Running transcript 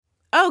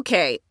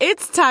Okay,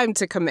 it's time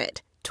to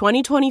commit.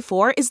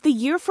 2024 is the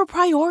year for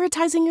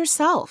prioritizing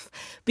yourself.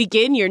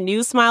 Begin your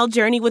new smile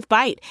journey with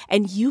Byte,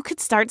 and you could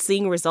start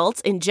seeing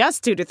results in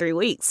just 2 to 3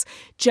 weeks.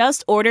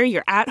 Just order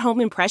your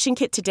at-home impression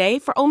kit today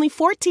for only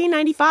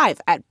 $14.95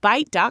 at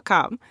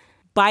Byte.com.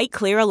 Byte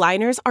Clear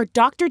aligners are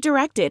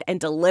doctor-directed and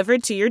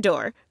delivered to your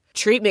door.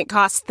 Treatment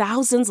costs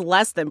thousands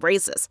less than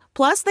braces.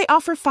 Plus, they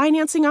offer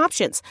financing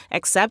options,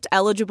 accept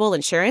eligible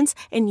insurance,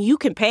 and you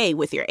can pay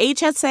with your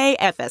HSA,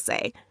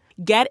 FSA.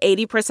 Get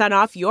 80%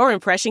 off your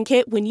impression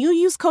kit when you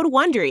use code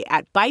WONDERY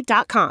at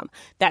Byte.com.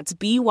 That's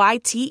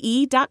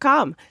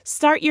BYTE.com.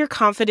 Start your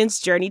confidence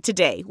journey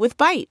today with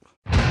Byte.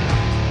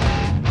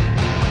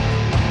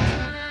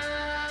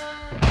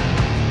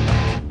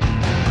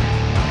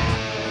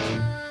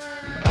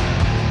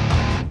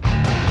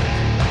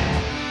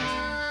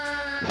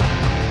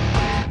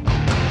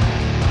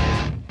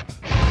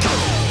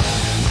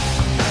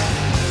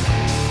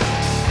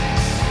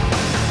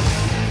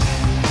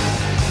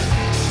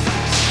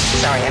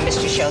 Sorry, I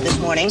missed your show this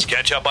morning.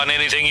 Catch up on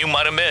anything you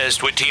might have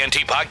missed with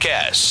TNT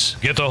Podcasts.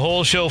 Get the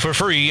whole show for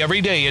free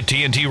every day at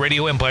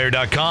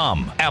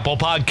TNTRadioEmpire.com, Apple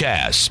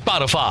Podcasts,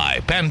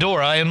 Spotify,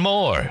 Pandora, and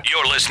more.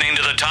 You're listening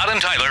to the Todd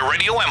and Tyler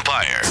Radio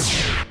Empire.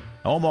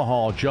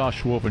 Omaha,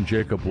 Josh Wolf and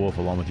Jacob Wolf,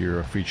 along with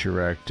your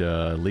feature act,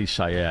 Lee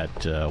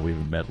Syatt. We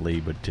haven't met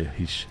Lee, but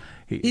he's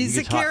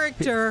a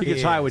character. He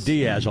gets high with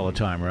Diaz all the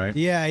time, right?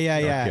 Yeah.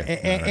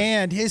 Okay. Right.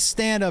 And his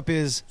stand-up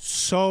is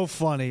so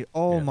funny.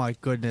 Oh, my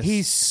goodness.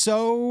 He's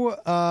so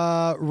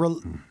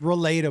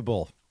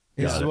relatable,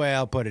 is the way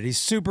I'll put it. He's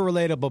super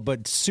relatable,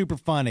 but super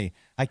funny.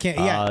 I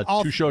can't,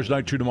 2 shows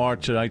tonight, 2 tomorrow.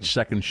 Tonight's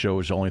second show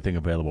is the only thing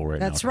available right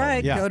now. That's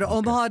right. Yeah. Go to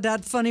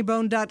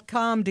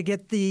omaha.funnybone.com to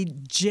get the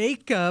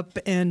Jacob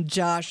and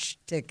Josh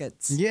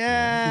tickets.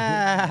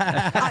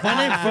 Yeah.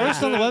 My name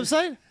first on the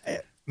website?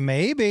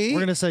 Maybe. We're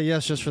going to say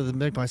yes just for the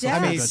make myself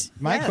Yes. I mean,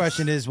 good. my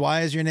question is,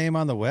 why is your name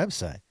on the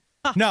website?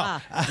 No.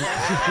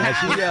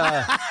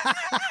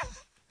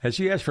 Has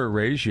he asked for a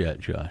raise yet,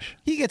 Josh?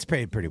 He gets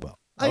paid pretty well.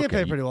 I get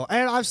paid pretty well,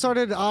 and I've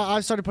started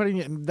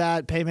putting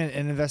that payment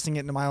and investing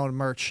it into my own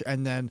merch,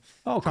 and then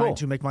trying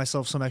to make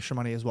myself some extra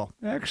money as well.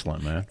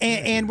 Excellent, man.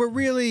 And we're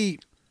really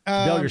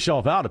bail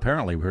yourself out.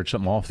 Apparently, we heard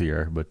something off the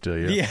air, but the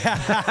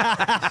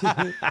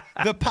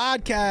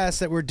podcast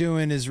that we're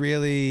doing is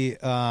really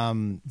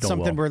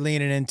something we're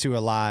leaning into a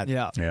lot.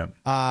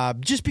 Yeah.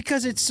 Just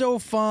because it's so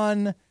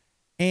fun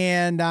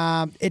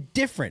and it's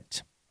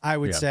different, I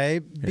would say,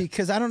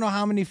 because I don't know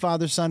how many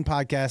father-son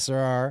podcasts there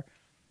are.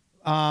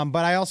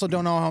 But I also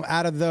don't know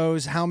out of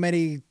those how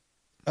many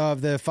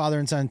of the father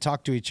and son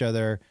talk to each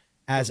other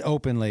as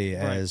openly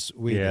as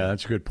we do.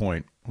 That's a good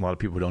point. A lot of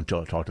people don't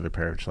talk to their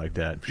parents like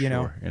that. You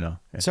know?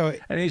 So,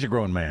 and he's a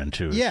grown man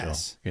too.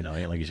 Yes. So,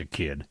 ain't like he's a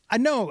kid. I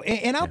know,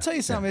 and I'll tell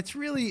you something. It's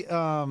really,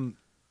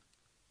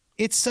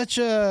 it's such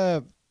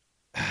a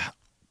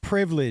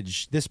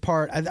privilege. This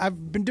part,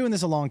 I've been doing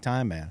this a long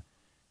time, man,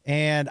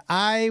 and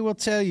I will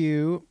tell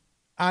you,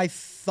 I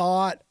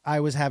thought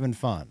I was having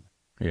fun.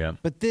 Yeah,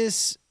 but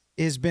this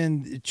has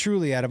been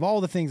truly, out of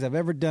all the things I've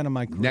ever done in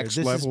my career, this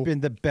has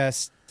been the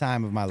best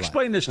time of my life.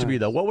 Explain this to me,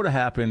 though. What would have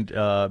happened,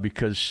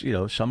 because,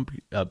 some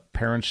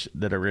parents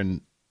that are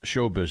in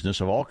show business,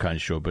 of all kinds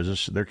of show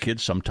business, their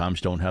kids sometimes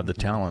don't have the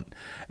talent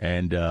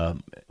and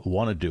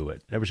want to do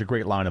it. There was a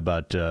great line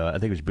about, I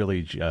think it was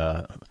Billy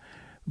Joe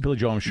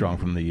Armstrong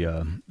from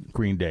the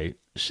Green Day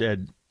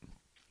said,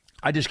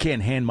 I just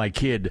can't hand my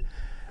kid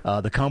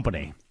the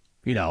company,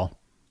 Yeah,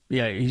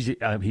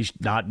 he's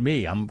not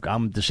me.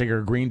 I'm the singer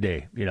of Green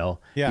Day.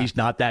 He's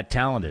not that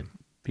talented.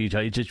 He's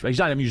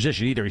not a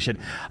musician either. He said,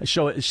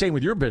 so same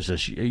with your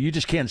business. You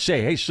just can't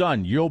say, hey,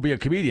 son, you'll be a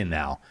comedian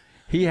now.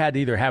 He had to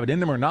either have it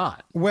in him or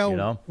not.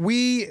 Well,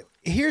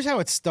 here's how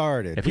it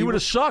started. If he would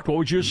have sucked, what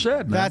would you have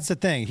said, man? That's the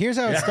thing. Here's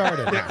how it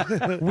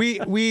started.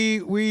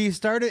 we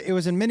started. It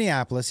was in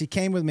Minneapolis. He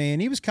came with me,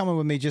 and he was coming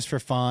with me just for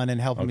fun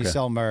and helping me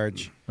sell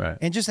merch,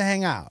 and just to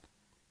hang out.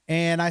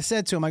 And I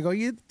said to him, I go,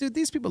 dude,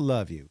 these people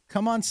love you.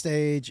 Come on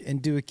stage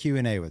and do a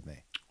Q&A with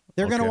me.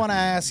 They're going to want to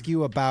ask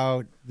you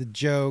about the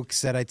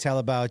jokes that I tell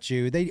about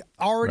you. They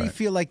already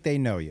feel like they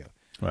know you.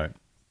 Right.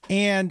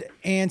 And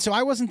so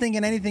I wasn't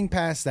thinking anything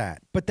past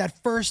that. But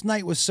that first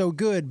night was so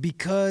good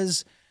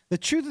because the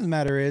truth of the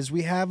matter is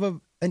we have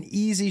an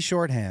easy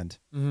shorthand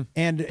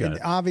and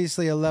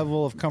obviously a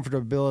level of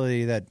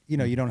comfortability that,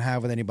 you don't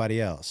have with anybody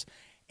else.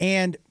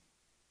 And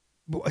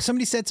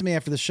somebody said to me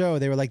after the show,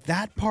 they were like,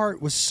 that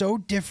part was so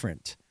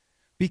different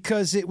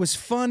because it was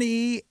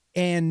funny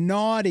and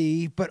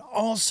naughty, but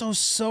also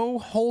so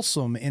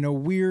wholesome in a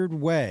weird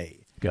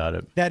way. Got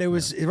it. That it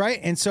was right.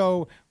 And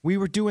so we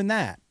were doing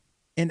that.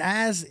 And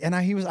I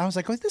was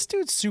like, oh, this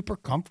dude's super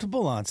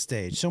comfortable on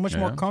stage, so much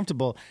more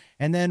comfortable.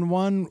 And then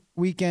one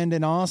weekend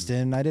in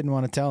Austin, I didn't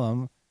want to tell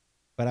him,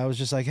 but I was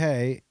just like,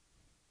 hey,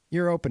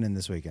 you're opening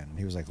this weekend. And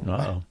he was like,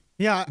 what? Uh-oh.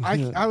 Yeah, I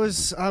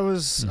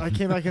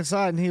came back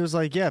inside and he was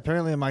like, yeah,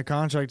 apparently in my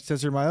contract it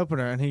says you're my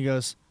opener. And he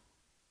goes,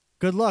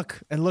 good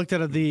luck, and looked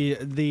at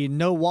the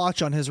no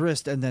watch on his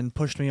wrist and then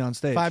pushed me on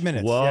stage. 5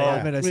 minutes. Whoa. Yeah,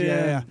 5 minutes.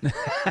 Yeah.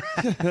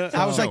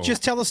 I was like,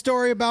 just tell a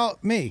story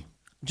about me.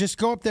 Just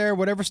go up there,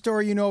 whatever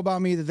story you know about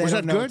me that they Was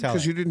don't that know. good?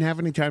 Because you didn't have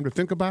any time to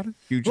think about it?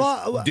 You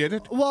just did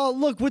it? Well,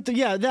 look, with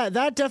that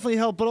definitely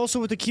helped, but also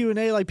with the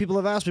Q&A, like people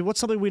have asked me, what's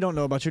something we don't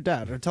know about your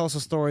dad? Or tell us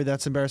a story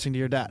that's embarrassing to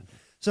your dad.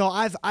 So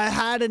I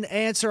had an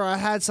answer, I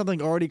had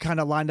something already kind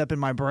of lined up in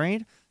my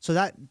brain. So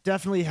that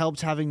definitely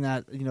helped having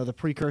that, the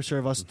precursor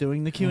of us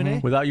doing the Q&A.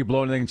 Without you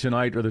blowing anything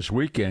tonight or this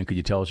weekend, could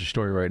you tell us a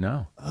story right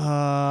now?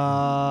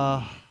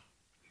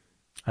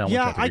 I don't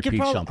want to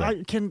repeat something.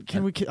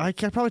 I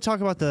can probably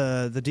talk about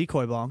the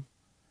decoy bomb.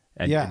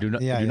 And do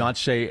not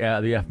say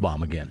the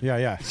F-bomb again.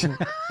 Yeah.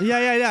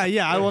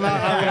 Yeah. I will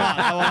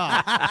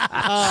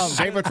not.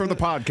 Save it for the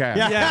podcast.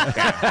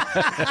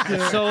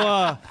 Yeah.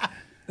 So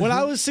when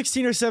I was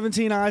 16 or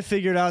 17, I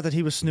figured out that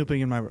he was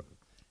snooping in my room.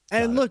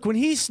 And look, when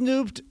he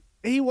snooped,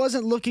 he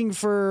wasn't looking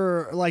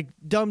for like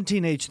dumb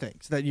teenage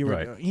things that you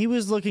were doing. He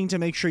was looking to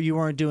make sure you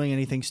weren't doing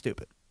anything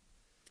stupid.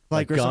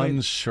 Like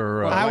guns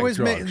or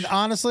drugs.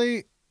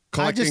 Honestly,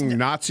 collecting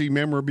Nazi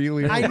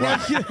memorabilia. I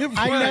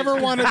never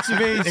wanted to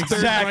be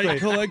exactly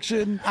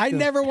collection. I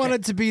never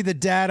wanted to be the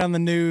dad on the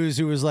news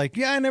who was like,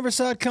 "Yeah, I never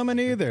saw it coming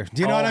either."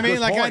 Do you know what I mean?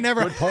 Like, I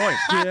never. Good point.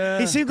 Yeah.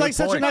 He seemed like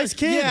such a nice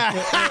kid.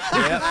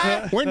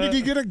 Yeah. When did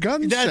he get a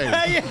gun?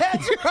 Yeah,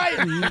 that's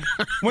right.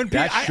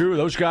 That's true.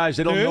 Those guys,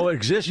 they don't know it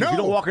exists. No. If you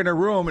don't walk in their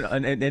room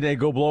and they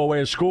go blow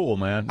away a school,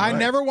 man. I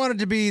never wanted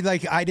to be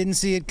like, I didn't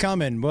see it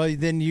coming. Well,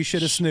 then you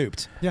should have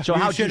snooped. Yeah. So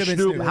how'd you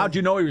snoop? How'd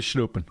you know he was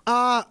snooping?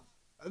 Not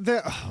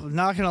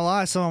gonna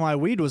lie, some of my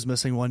weed was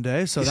missing one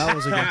day, so that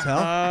was a good tell.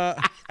 I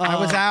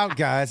was out,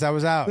 guys. I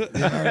was out. You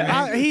know what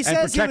I mean? He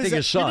says protecting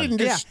his son. You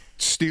didn't just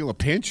steal a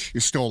pinch. You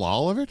stole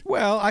all of it.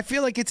 Well, I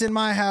feel like it's in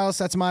my house.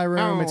 That's my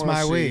room. It's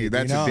my weed.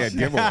 That's a dead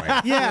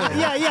giveaway.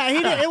 Yeah.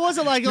 He did. It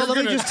wasn't like, let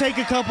me just take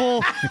a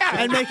couple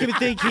and make him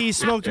think he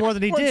smoked more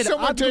than he When did.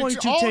 someone I'm going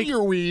takes to all take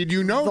your weed,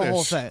 you notice. the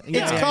whole thing.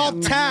 It's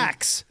called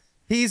tax.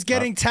 He's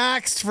getting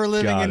taxed for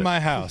living in my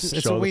house.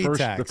 It's a weed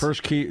tax. The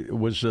first key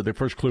was the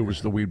first clue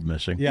was the weed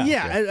missing.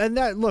 Yeah. And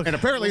that look. And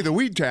apparently the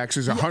weed tax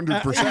is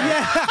 100%.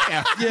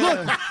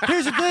 Look,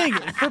 here's the thing: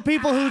 for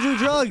people who do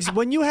drugs,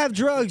 when you have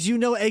drugs, you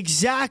know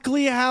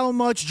exactly how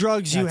much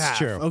drugs you have. That's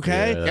true.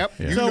 Okay. Yeah. Yep.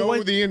 You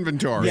know the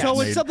inventory. So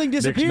when something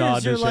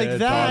disappears, you're like,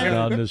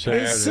 that is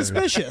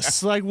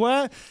suspicious. Like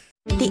what?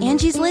 The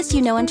Angie's List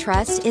you know and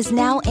trust is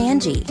now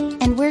Angie,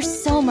 and we're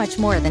so much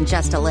more than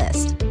just a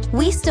list.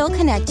 We still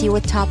connect you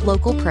with top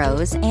local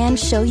pros and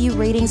show you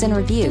ratings and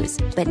reviews,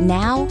 but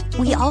now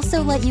we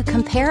also let you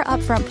compare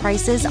upfront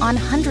prices on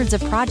hundreds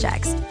of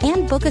projects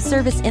and book a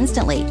service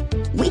instantly.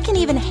 We can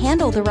even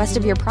handle the rest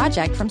of your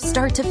project from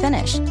start to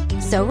finish.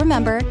 So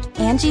remember,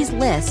 Angie's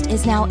List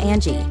is now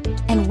Angie,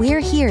 and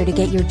we're here to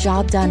get your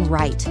job done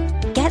right.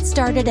 Get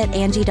started at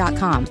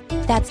Angie.com.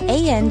 That's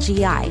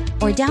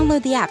ANGI, or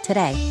download the app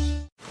today.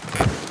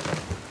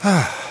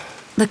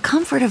 The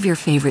comfort of your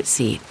favorite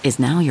seat is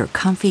now your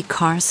comfy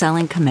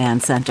car-selling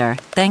command center,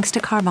 thanks to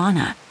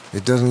Carvana.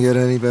 It doesn't get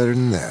any better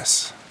than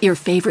this. Your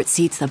favorite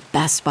seat's the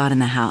best spot in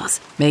the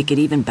house. Make it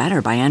even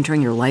better by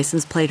entering your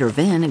license plate or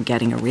VIN and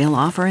getting a real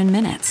offer in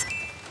minutes.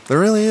 There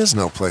really is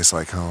no place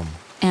like home.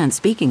 And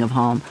speaking of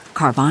home,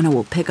 Carvana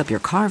will pick up your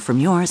car from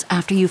yours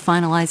after you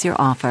finalize your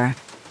offer.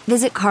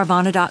 Visit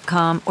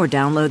Carvana.com or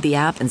download the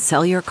app and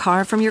sell your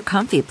car from your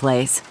comfy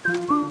place.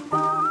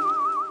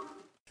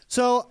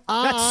 So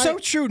that's so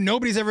true.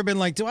 Nobody's ever been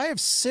like, do I have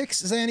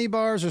 6 Xanny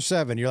bars or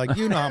 7? You're like,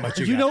 you know how much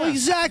you got. You know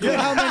exactly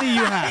how many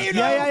you have.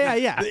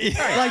 Yeah.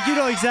 Like, you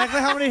know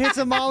exactly how many hits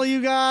of Molly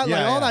you got,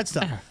 all that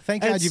stuff.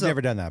 Thank God you've never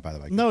done that, by the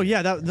way. No,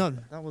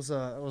 that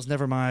was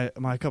never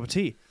my cup of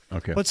tea.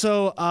 Okay. But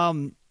so,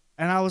 and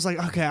I was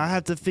like, okay, I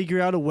have to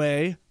figure out a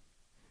way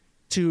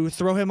to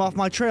throw him off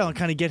my trail and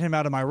kind of get him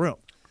out of my room.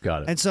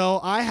 Got it. And so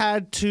I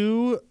had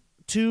two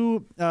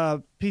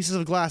pieces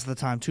of glass at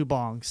the time, 2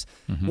 bongs.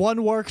 Mm-hmm.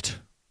 One worked.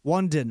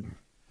 One didn't.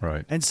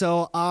 Right. And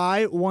so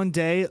I, one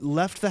day,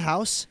 left the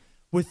house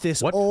with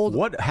this old...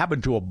 What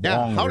happened to a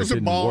bong? How does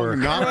a bong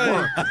not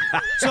work?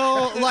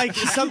 So, like,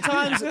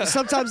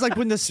 sometimes, like,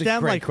 when the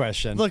stem... Great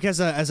question. Look, as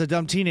a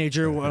dumb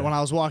teenager, when I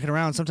was walking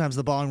around, sometimes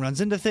the bong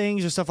runs into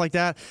things or stuff like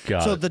that.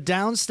 So the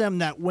down stem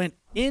that went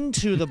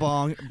into the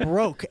bong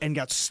broke and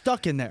got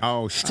stuck in there.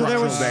 Oh,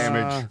 structural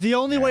damage. The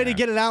only way to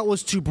get it out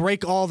was to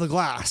break all the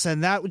glass,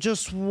 and that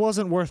just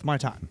wasn't worth my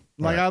time.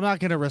 Like, I'm not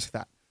going to risk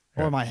that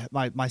or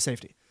my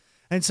safety.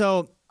 And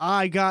so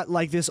I got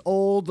like this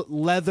old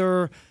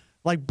leather,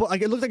 like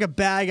it looked like a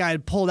bag I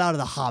had pulled out of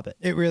The Hobbit.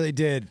 It really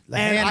did.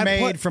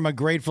 Handmade from a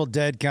Grateful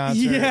Dead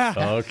concert. Yeah.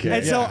 Okay.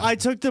 And so I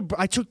took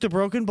the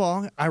broken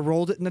bong, I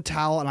rolled it in a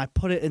towel, and I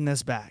put it in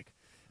this bag.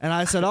 And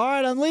I said, all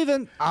right, I'm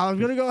leaving. I'm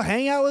going to go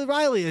hang out with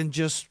Riley and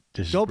just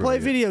go play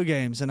video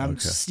games. And I'm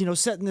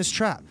setting this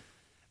trap.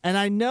 And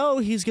I know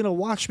he's going to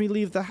watch me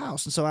leave the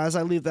house. And so as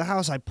I leave the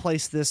house, I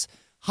place this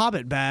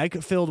Hobbit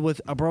bag filled with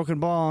a broken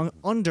bong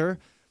under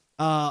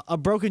a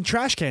broken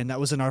trash can that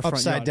was in our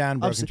front yard. Upside down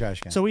broken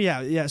trash can. So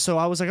So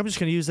I was like, I'm just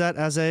going to use that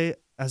as a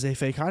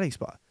fake hiding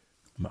spot.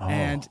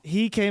 And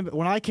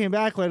when I came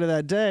back later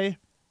that day,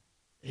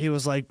 he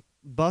was like,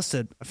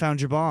 busted, I found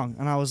your bong.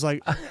 And I was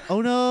like,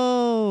 oh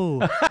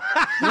no,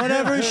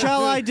 whatever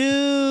shall I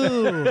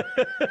do?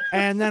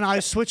 And then I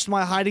switched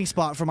my hiding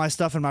spot for my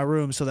stuff in my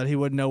room so that he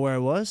wouldn't know where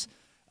it was.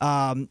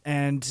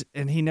 And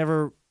he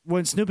never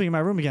went snooping in my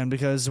room again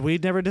because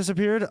we'd never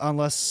disappeared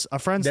unless a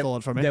friend stole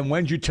it from me. Then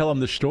when did you tell him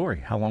the story?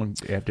 How long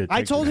after?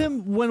 I told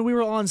him when we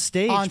were on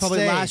stage,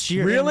 probably last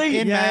year. Really?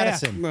 In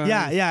Madison.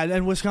 Yeah,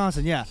 in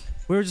Wisconsin, yeah.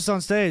 We were just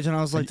on stage, and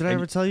I was like, did I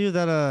ever tell you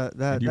that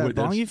that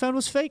bong you found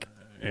was fake?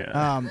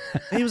 Yeah. And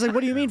he was like, what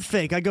do you mean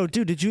fake? I go,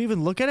 dude, did you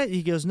even look at it?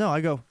 He goes, no.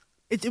 I go,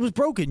 it was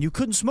broken. You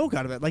couldn't smoke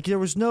out of it. Like, there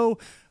was no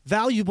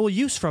valuable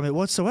use from it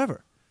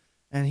whatsoever.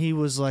 And he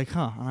was like,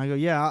 huh. And I go,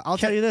 yeah, I'll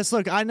tell you this.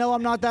 Look, I know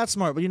I'm not that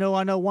smart, but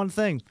I know one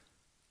thing.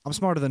 I'm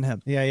smarter than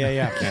him.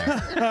 Yeah.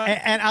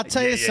 and I'll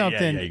tell you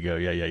something. Yeah, you go.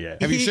 Yeah.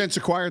 Have you since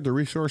acquired the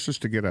resources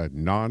to get a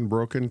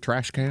non-broken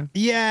trash can?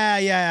 Yeah,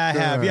 I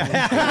have.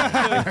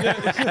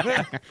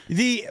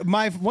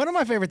 Yeah. One of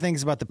my favorite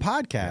things about the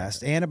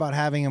podcast and about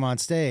having him on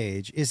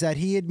stage is that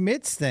he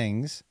admits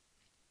things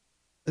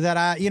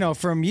that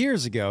from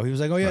years ago. He was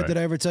like, "Oh yeah, right. Did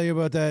I ever tell you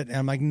about that?" And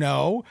I'm like,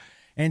 "No."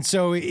 And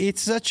so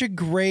it's such a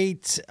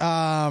great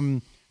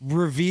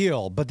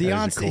reveal. But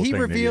he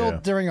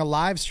revealed during a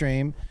live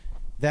stream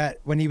that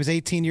when he was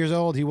 18 years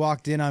old, he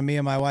walked in on me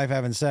and my wife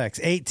having sex.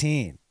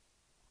 18.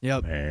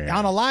 Yep. Man.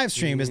 On a live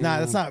stream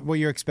that's not what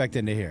you're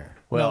expecting to hear.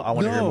 Well, I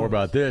want to hear more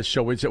about this.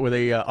 So were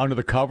they under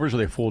the covers or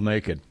were they full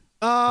naked?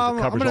 I'm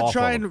going to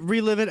try and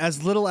relive it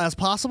as little as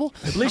possible.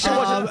 At least it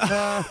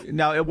wasn't.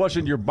 Now, it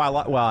wasn't your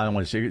biological. Well, I don't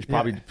want to say it's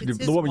probably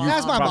the woman.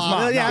 That's my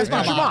mom. Yeah, it's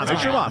your mom.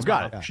 It's your mom.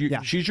 Got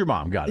it. She's your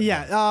mom. Got it.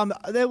 Yeah.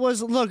 There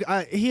was. Look,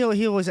 he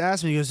always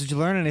asked me. He goes, "Did you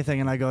learn anything?"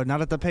 And I go,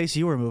 "Not at the pace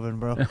you were moving,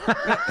 bro." Which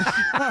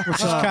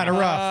is kind of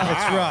rough.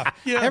 It's rough.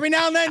 Yeah. Every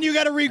now and then you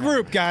got to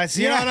regroup, guys.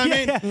 You know what I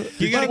mean?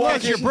 You got to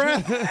catch your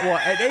breath. Well,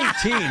 at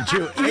 18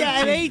 too.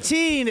 Yeah, at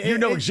 18, you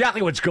know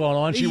exactly what's going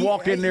on. She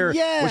walked in there.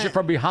 Yeah. Was it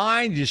from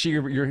behind? Did you see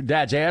your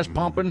dad's ass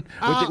pumping?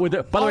 By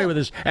the way, with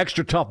his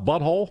extra tough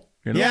butthole.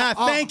 Yeah,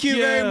 thank you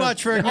very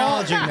much for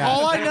acknowledging that.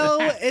 All I know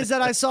is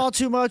that I saw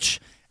too much,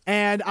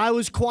 and I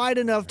was quiet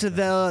enough to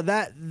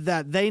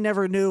that they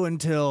never knew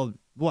until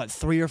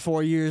 3 or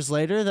 4 years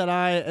later that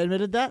I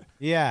admitted that.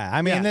 Yeah,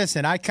 I mean,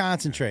 listen, I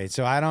concentrate,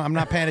 so I'm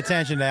not paying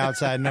attention to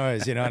outside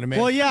noise. You know what I mean?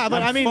 Well, yeah,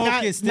 but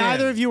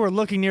neither of you were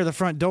looking near the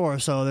front door,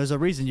 so there's a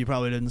reason you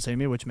probably didn't see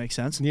me, which makes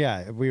sense.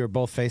 Yeah, we were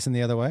both facing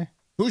the other way.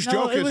 Whose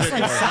joke is it? It was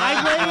like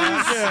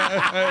sideways.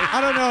 I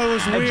don't know. It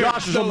was weird. And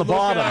Josh was on the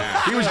bottom.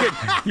 He was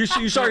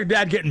getting. You saw your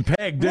dad getting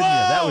pegged, didn't you?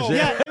 That was it.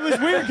 Yeah, it was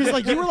weird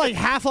because you were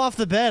half off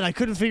the bed. I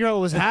couldn't figure out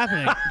what was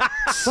happening.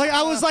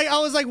 I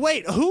was like,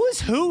 wait, who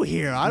is who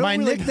here? I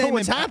don't really know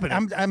what's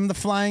happening. I'm the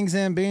Flying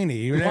Zambini.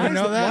 You never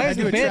know that? Why is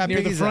the bed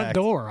near the front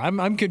door?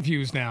 I'm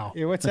confused now.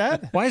 Yeah, what's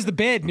that? Why is the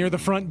bed near the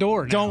front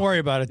door now? Don't worry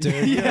about it, dude.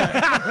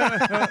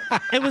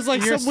 It was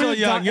like You're some weird.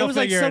 You'll it was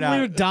like figure some it out.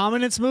 weird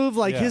dominance move.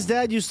 His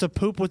dad used to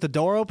poop with the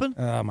door open.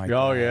 Oh my God.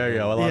 God. Oh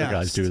yeah. Well, a lot of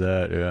guys do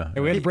that. Yeah. Hey,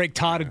 we had to break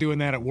Todd of doing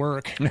that at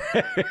work.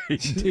 He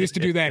used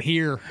to do that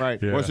here.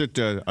 Right. Yeah. Was it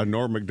a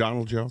Norm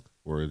Macdonald joke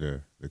where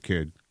the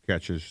kid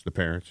catches the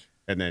parents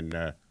and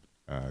then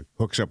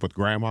hooks up with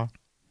grandma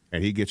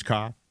and he gets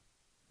caught?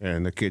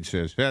 And the kid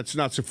says, "That's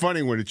not so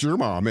funny when it's your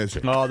mom, is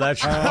it?" Oh,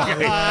 that's right.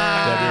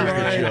 That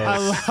is the joke. I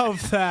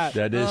love that.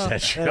 That is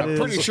that joke. I'm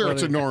pretty sure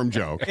it's a Norm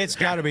joke. It's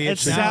got to be. It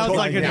sounds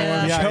like a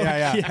Norm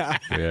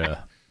joke.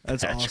 Yeah.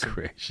 That's awesome.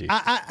 Crazy.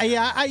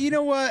 You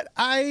know what?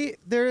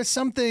 There are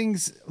some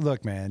things.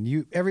 Look,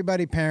 man,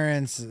 everybody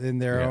parents in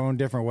their own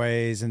different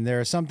ways, and there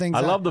are some things.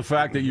 I love the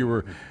fact that you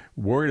were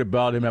worried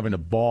about him having a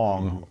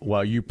bong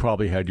while you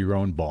probably had your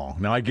own bong.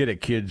 Now I get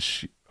it,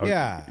 kids.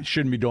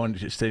 Shouldn't be doing.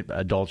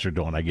 Adults are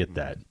doing. I get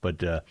that,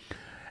 but and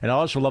I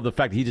also love the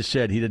fact that he just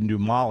said he didn't do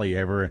Molly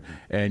ever,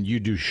 and you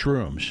do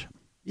shrooms.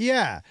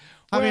 Yeah.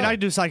 I mean, I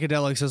do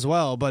psychedelics as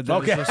well, but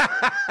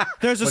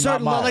there's a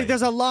certain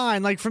there's a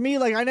line. Like for me,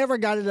 I never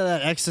got into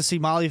that ecstasy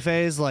Molly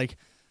phase. Nick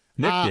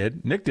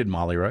did. Nick did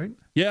Molly, right?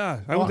 Yeah,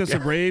 I went to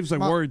some raves. I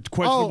wore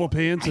questionable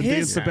pants and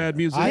danced to bad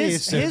music.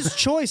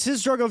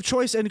 His drug of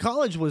choice in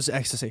college was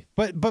ecstasy.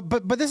 But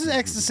this is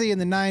ecstasy in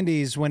the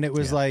 90s when it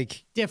was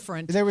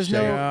different. There was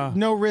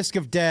no risk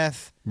of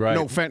death. Right.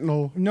 No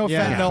fentanyl. No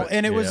fentanyl.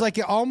 And it was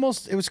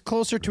it was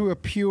closer to a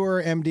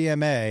pure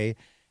MDMA.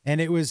 And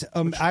it was,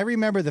 I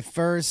remember the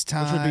first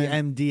time. Which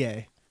would be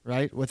MDA,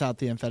 right? Without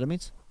the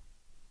amphetamines?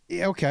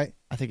 Yeah, okay.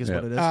 I think is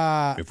what it is.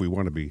 If we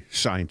want to be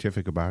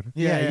scientific about it.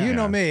 Yeah, you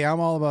know me. I'm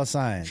all about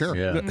science. Sure.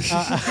 Yeah.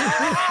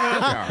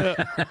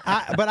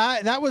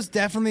 That was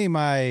definitely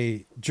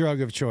my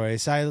drug of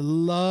choice. I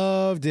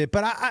loved it.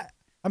 But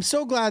I'm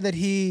so glad that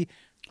he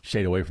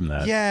stayed away from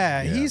that.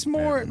 Yeah, he's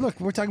more. Look,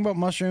 we're talking about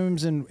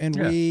mushrooms and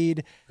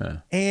weed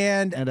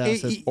and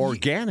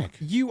organic.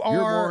 You're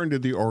more into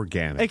the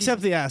organic,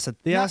 except the acid.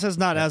 The acid's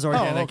not as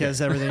organic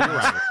as everything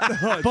else.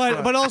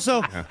 but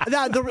also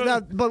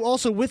but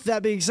also with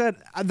that being said,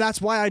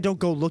 that's why I don't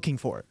go looking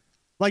for it.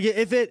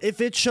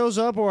 If it shows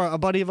up, or a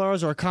buddy of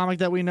ours, or a comic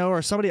that we know,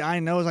 or somebody I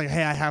know is like,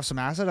 "Hey, I have some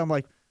acid," I'm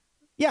like,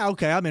 Yeah,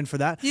 okay, I'm in for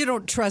that. You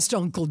don't trust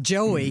Uncle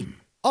Joey.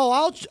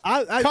 Oh,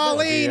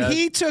 Colleen,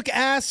 he took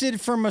acid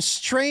from a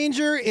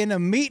stranger in a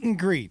meet and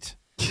greet.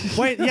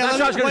 Wait, yeah, that's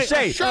what I was going to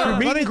say. Sure.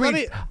 Meet and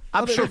greet,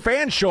 I'm sure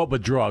fans show up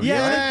with drugs.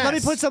 Yeah, let me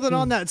put something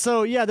on that.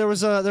 So yeah, there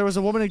was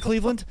a woman in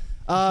Cleveland.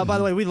 By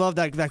the way, we love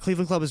that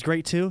Cleveland club is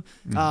great too.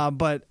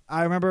 But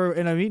I remember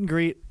in a meet and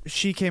greet,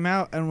 she came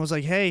out and was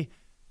like, "Hey,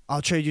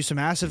 I'll trade you some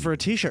acid for a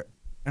T-shirt,"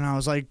 and I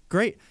was like,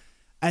 "Great."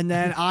 And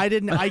then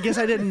I guess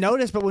I didn't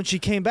notice, but when she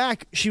came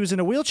back, she was in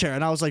a wheelchair,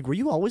 and I was like, "Were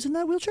you always in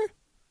that wheelchair?"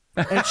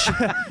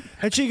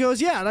 And she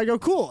goes, "Yeah," and I go,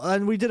 "Cool."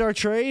 And we did our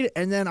trade,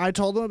 and then I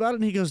told him about it,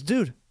 and he goes,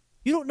 "Dude,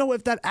 you don't know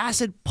if that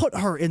acid put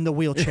her in the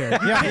wheelchair.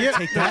 Yeah, you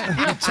take that.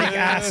 You don't take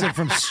acid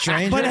from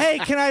strangers. But hey,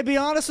 can I be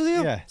honest with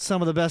you? Yeah.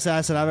 Some of the best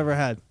acid I've ever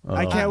had.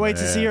 I can't wait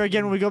to see her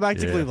again when we go back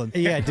to Cleveland.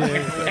 Yeah,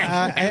 dude.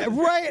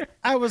 Right?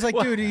 I was like,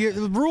 dude,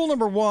 rule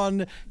number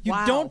one, you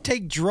don't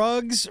take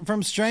drugs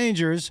from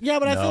strangers. Yeah,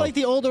 but I feel like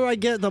the older I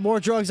get, the more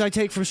drugs I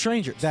take from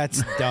strangers.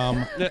 That's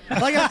dumb. I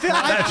feel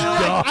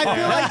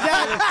like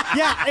that.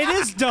 Yeah, it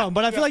is dumb,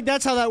 but I feel like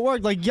that's how that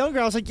worked. Like younger,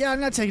 I was like, yeah, I'm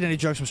not taking any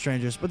drugs from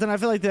strangers. But then I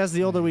feel like as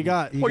the older we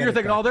got, you're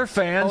thinking, oh, they're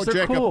fans. They're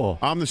Jacob, cool.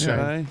 I'm the same.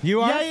 Yeah.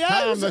 You are?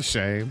 Yeah, I'm the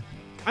same.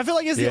 I feel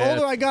like as the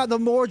older I got, the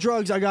more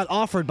drugs I got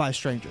offered by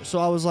strangers. So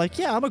I was like,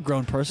 yeah, I'm a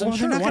grown person. Well,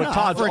 sure,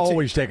 Todd's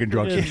always taking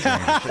drugs from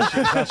strangers.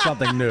 It's not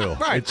something new.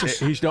 Right.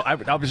 Obviously,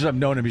 I've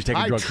known him. He's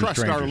taking drugs from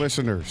strangers. I trust our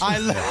listeners.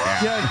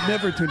 I've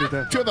never tuned it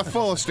down. To the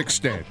fullest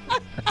extent.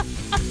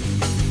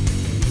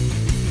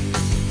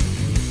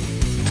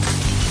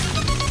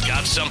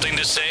 Got something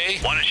to say?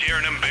 Want to share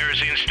an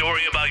embarrassing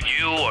story about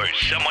you or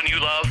someone you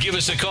love? Give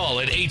us a call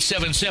at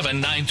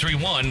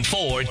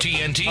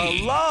 877-931-4TNT.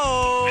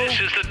 Hello?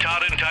 This is the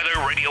Todd and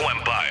Tyler Radio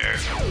Empire.